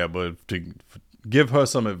 Well, yeah, but to give her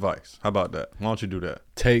some advice. How about that? Why don't you do that?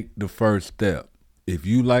 Take the first step. If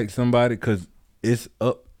you like somebody, because it's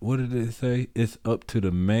up, what did it say? It's up to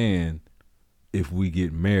the man if we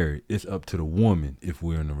get married. It's up to the woman if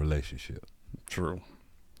we're in a relationship. True.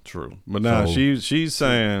 But now she's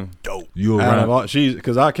saying, dope. You around?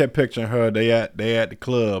 Because I kept picturing her. They at the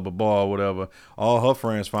club, a bar, whatever. All her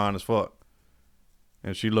friends fine as fuck,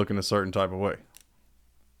 and she looking a certain type of way.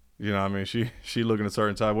 You know what I mean? She looking a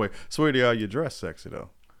certain type of way. Sweetie, are you dressed sexy though?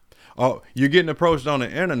 Oh, you're getting approached on the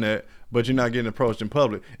internet, but you're not getting approached in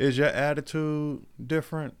public. Is your attitude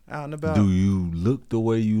different out and about? Do you look the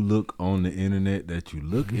way you look on the internet that you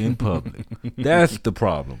look in public? That's the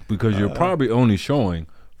problem, because you're probably only showing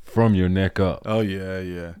from your neck up. Oh,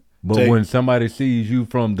 yeah. But when somebody sees you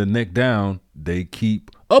from the neck down, they keep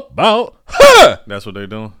That's what they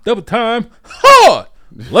doing? Double time. Hard.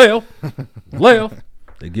 Left.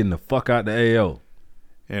 They getting the fuck out the AO.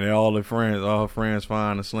 And all her friends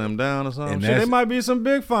fine and slim down or something. And Shit, there might be some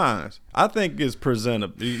big fines. I think it's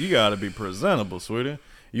presentable. You got to be presentable, sweetie.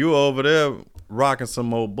 You over there rocking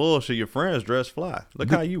some old bullshit. Your friends dress fly.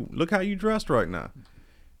 Look how you dressed right now.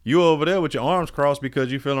 You over there with your arms crossed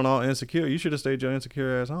because you feeling all insecure. You should have stayed your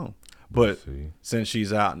insecure ass home. But since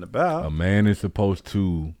she's out and about, a man is supposed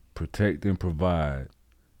to protect and provide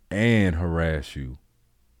and harass you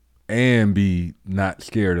and be not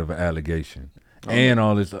scared of an allegation. And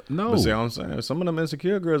all this. No. But see what I'm saying? Some of them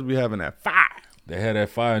insecure girls be having that fire. They had that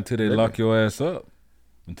fire until they lock your ass up.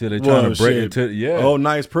 Until they trying to break into Oh,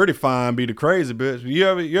 nice, pretty fine be the crazy bitch.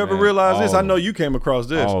 You ever realize this? I know you came across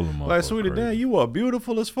this. Like, sweetie, damn, you are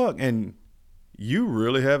beautiful as fuck. And you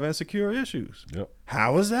really have insecure issues. Yep.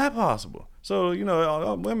 How is that possible? So,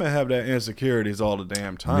 women have that insecurities all the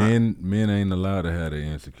damn time. Men ain't allowed to have their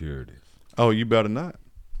insecurities. Oh, you better not.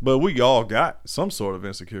 But we all got some sort of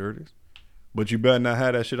insecurities. But you better not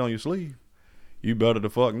have that shit on your sleeve. You better the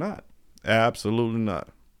fuck not. Absolutely not.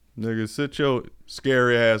 Nigga, sit your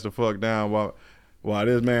scary ass the fuck down while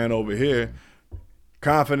this man over here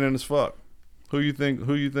confident as fuck. Who you think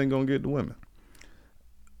gonna get the women?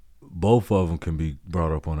 Both of them can be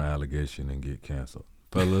brought up on an allegation and get canceled.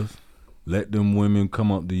 Fellas, let them women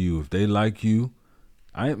come up to you. If they like you,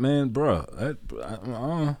 not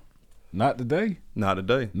today. Not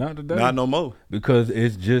today. Not today. Not no more. Because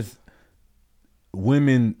it's just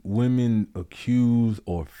women accuse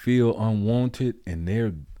or feel unwanted and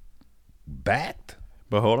they're backed.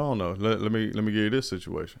 But hold on though. Let me give you this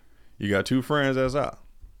situation. You got two friends that's out.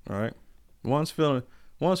 All right. One's feeling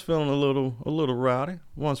a little rowdy.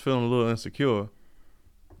 One's feeling a little insecure.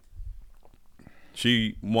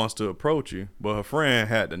 She wants to approach you, but her friend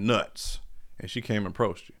had the nuts and she came and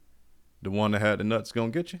approached you. The one that had the nuts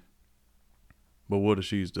gonna get you? But what if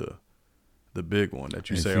she's the big one that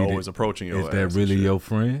you say always approaching your ass? Is that really your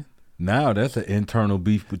friend? Now that's an internal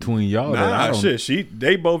beef between y'all.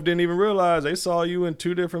 They both didn't even realize. They saw you in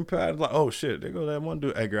two different patterns. Like, oh shit, there goes that one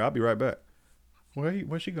dude. Hey girl, I'll be right back.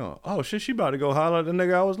 Where's she going? Oh shit, she about to go holler at the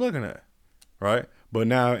nigga I was looking at. Right? But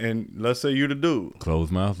now, and let's say you the dude.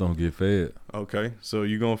 Closed mouths don't get fed. Okay, so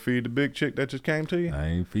you gonna feed the big chick that just came to you? I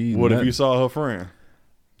ain't feeding. What nothing. if you saw her friend?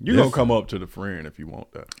 You gonna come up to the friend if you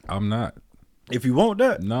want that. I'm not. If you want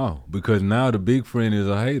that? No, because now the big friend is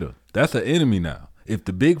a hater. That's an enemy now. If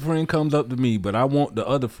the big friend comes up to me, but I want the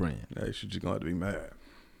other friend. Hey, she's just going to be mad.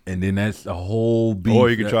 And then that's a whole beef. Or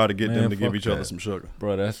you can try to get them to give each other some sugar.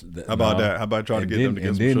 Bro, how about that? How about try to get them to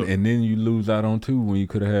get some sugar? And then you lose out on two when you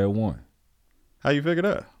could have had one. How you figure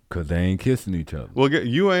that? Because they ain't kissing each other. Well,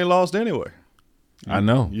 you ain't lost anyway. I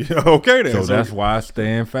know. Yeah, okay then. So that's why I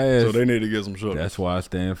stand fast. So they need to get some sugar. That's why I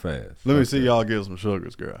stand fast. Let me see y'all get some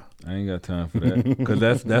sugars, girl. I ain't got time for that. Because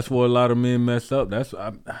that's where a lot of men mess up.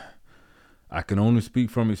 I can only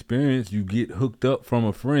speak from experience. You get hooked up from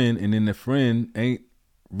a friend, and then the friend ain't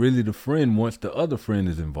really the friend once the other friend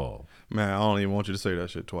is involved. Man, I don't even want you to say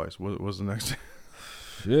that shit twice. What's the next?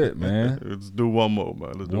 Shit, man. Let's do one more,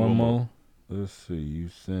 man. Let's do one more. Let's see. You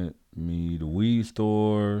sent me the weed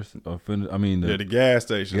stores. The gas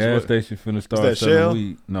station. Gas station finna start that selling Shell?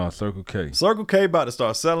 weed. No, Circle K. Circle K about to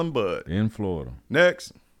start selling bud in Florida.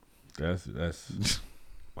 Next. That's crazy.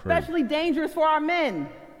 Especially dangerous for our men.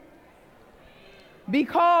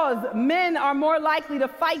 Because men are more likely to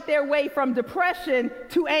fight their way from depression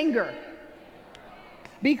to anger.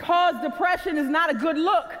 Because depression is not a good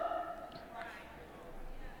look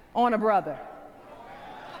on a brother.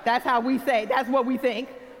 That's how we say, that's what we think.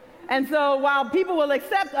 And so while people will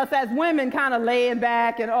accept us as women kind of laying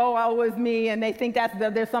back and, oh, it's me, and they think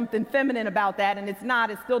there's something feminine about that, and it's not,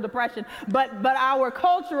 it's still depression. But our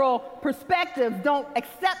cultural perspectives don't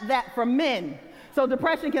accept that from men. So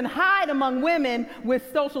depression can hide among women with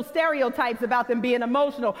social stereotypes about them being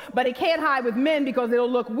emotional, but it can't hide with men because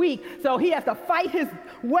it'll look weak. So he has to fight his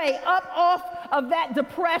way up off of that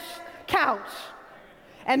depressed couch.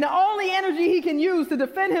 And the only energy he can use to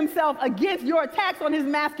defend himself against your attacks on his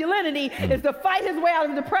masculinity is to fight his way out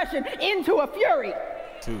of depression into a fury.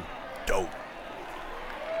 Too dope.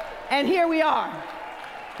 And here we are,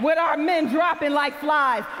 with our men dropping like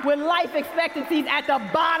flies, with life expectancies at the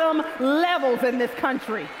bottom levels in this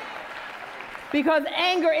country. Because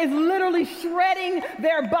anger is literally shredding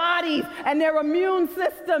their bodies and their immune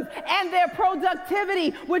systems and their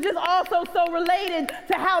productivity, which is also so related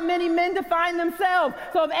to how many men define themselves.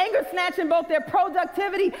 So if anger's snatching both their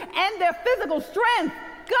productivity and their physical strength,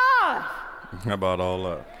 gosh. How about all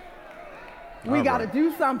that? We got to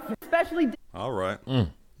do something, especially. All right.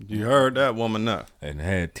 You heard that woman now. And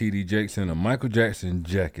had T.D. Jakes in a Michael Jackson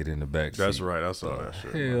jacket in the back seat. That's right. I saw that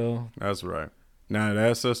shit. Hell. That's right. Now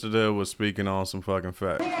that sister there was speaking on some fucking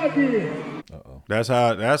facts. That's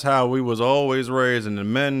how we was always raised, and the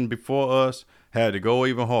men before us had to go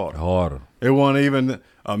even harder. It wasn't even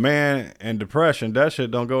a man and depression. That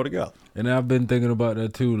shit don't go together. And I've been thinking about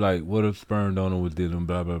that too. Like, what if sperm donor was dealing,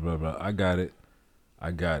 blah, blah, blah, blah. I got it.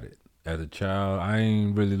 As a child, I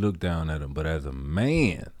ain't really looked down at him. But as a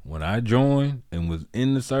man, when I joined and was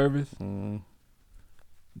in the service,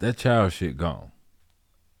 that child shit gone.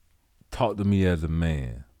 Talk to me as a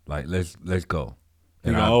man. Like, let's go.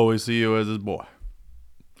 And I always see you as his boy.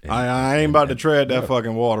 I ain't about to tread that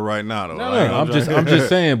fucking water right now, though. No, I'm just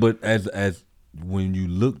saying. But as when you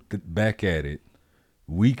look back at it,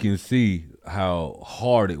 we can see how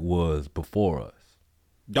hard it was before us.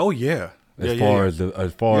 Oh yeah. As far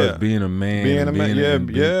as being a man, and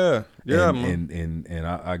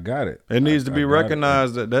I got it. It needs to be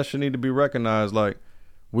recognized. That should need to be recognized. Like,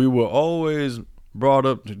 we were always brought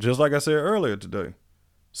up, just like I said earlier today.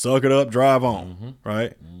 Suck it up, drive on,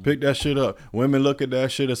 right? Pick that shit up. Women look at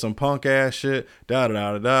that shit as some punk ass shit,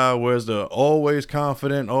 da-da-da-da-da, where's the always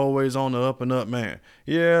confident, always on the up and up man.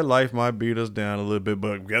 Yeah, life might beat us down a little bit,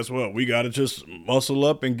 but guess what? We got to just muscle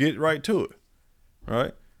up and get right to it,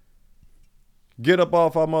 right? Get up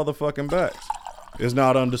off our motherfucking backs. It's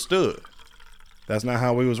not understood. That's not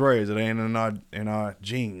how we was raised. It ain't in our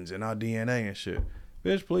genes, in our DNA and shit.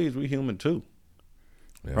 Bitch, please, we human too.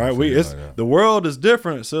 Yeah, right, the world is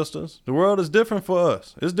different, sisters. The world is different for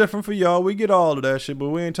us. It's different for y'all. We get all of that shit, but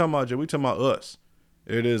we ain't talking about you. We talking about us.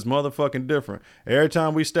 It is motherfucking different. Every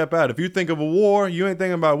time we step out, if you think of a war, you ain't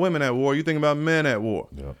thinking about women at war. You think about men at war.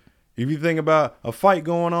 Yep. If you think about a fight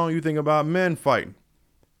going on, you think about men fighting.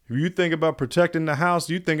 If you think about protecting the house,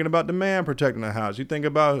 you thinking about the man protecting the house. You think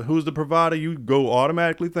about who's the provider, you go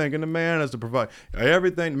automatically thinking the man is the provider.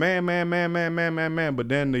 Everything, man. But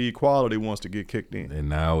then the equality wants to get kicked in. And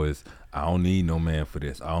now it's, I don't need no man for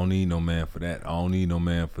this. I don't need no man for that. I don't need no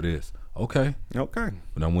man for this. Okay. But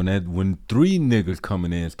now when three niggas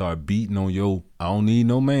coming in and start beating on your, I don't need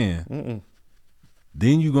no man,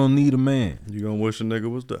 then you gonna need a man. You gonna wish a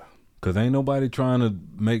nigga was there. Cause ain't nobody trying to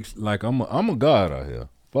make, like, I'm a god out here.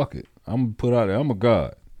 Fuck it. I'm gonna put out there. I'm a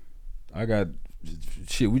god. I got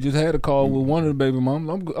shit. We just had a call with one of the baby moms.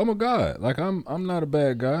 I'm a god. Like, I'm not a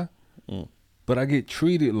bad guy, but I get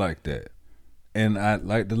treated like that. And I,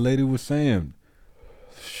 like the lady was saying,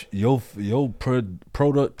 your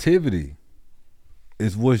productivity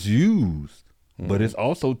is what's used, but it's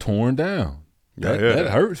also torn down. That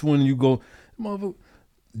hurts when you go, motherfucker.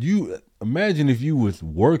 You imagine if you was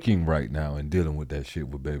working right now and dealing with that shit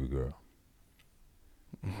with baby girl.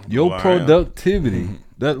 Your productivity,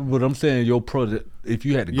 that's what I'm saying. If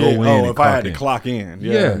you had to go in, if I had to clock in,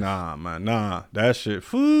 nah, man, that shit,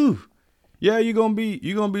 whew. Yeah, you gonna be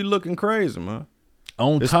looking crazy, man.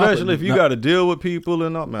 Especially if you got to deal with people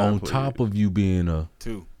and all, man. On top of you being a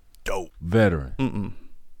dope veteran,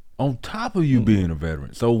 on top of you being a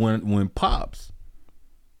veteran. So when pops,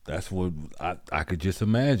 that's what I could just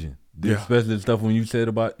imagine. Especially the stuff when you said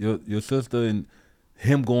about your sister and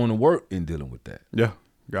him going to work and dealing with that. Yeah.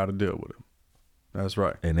 Got to deal with it. That's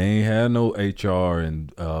right. And they ain't had no HR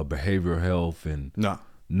and behavioral health and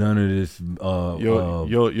none of this.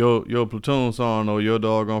 Your platoon song or your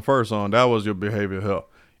doggone first song, that was your behavioral health.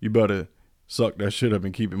 You better suck that shit up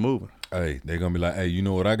and keep it moving. Hey, they're gonna be like, hey, you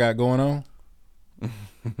know what I got going on?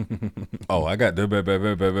 Oh, I got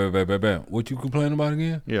the What you complaining about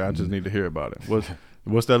again? Yeah, I just need to hear about it.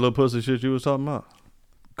 What's that little pussy shit you was talking about?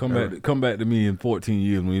 Come back to me in 14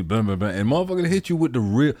 years when you blah, blah, blah, and motherfucker hit you with the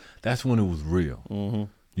real. That's when it was real.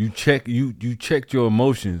 You checked your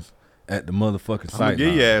emotions at the motherfucking site.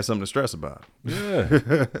 Give your ass something to stress about.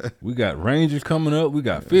 Yeah, we got Rangers coming up. We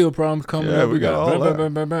got field problems coming up. We got all that.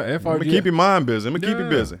 FRG. I'm gonna keep your mind busy. I'm gonna keep you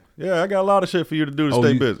busy. Yeah, I got a lot of shit for you to do to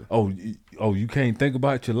stay busy. Oh, you can't think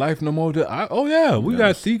about your life no more. We got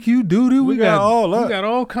CQ duty. We got all that. We got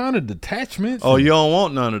all kind of detachments. Oh, you don't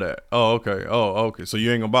want none of that. Oh, okay. So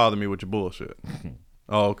you ain't gonna bother me with your bullshit.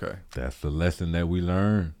 Oh, okay. That's the lesson that we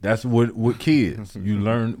learn. That's what kids you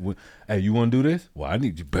learn. Hey, you want to do this? Well, I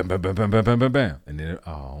need you. Bam, bam, bam, bam, bam, bam, bam, bam. And then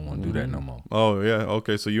I don't want to do that no more. Oh yeah.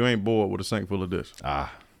 Okay. So you ain't bored with a sink full of dishes. How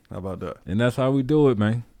about that? And that's how we do it,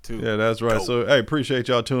 man. Yeah, that's right. So, hey, appreciate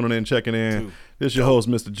y'all tuning in, checking in. This is your host,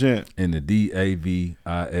 Mr. Gent. And the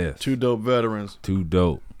DAVIS. Two dope veterans. Two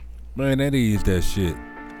dope. Man, that is that shit.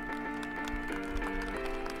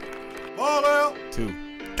 Ball out. Two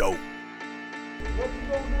dope. What you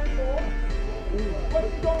gonna do, boy? What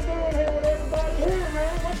you gonna do in here with everybody here,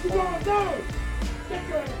 man? What you gonna do?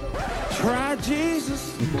 Try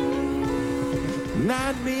Jesus,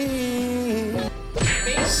 not me.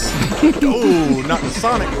 Ooh, knock the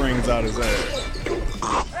sonic rings out his ass.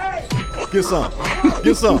 Get some.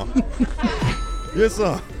 Get some. Get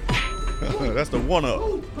some. That's the one up.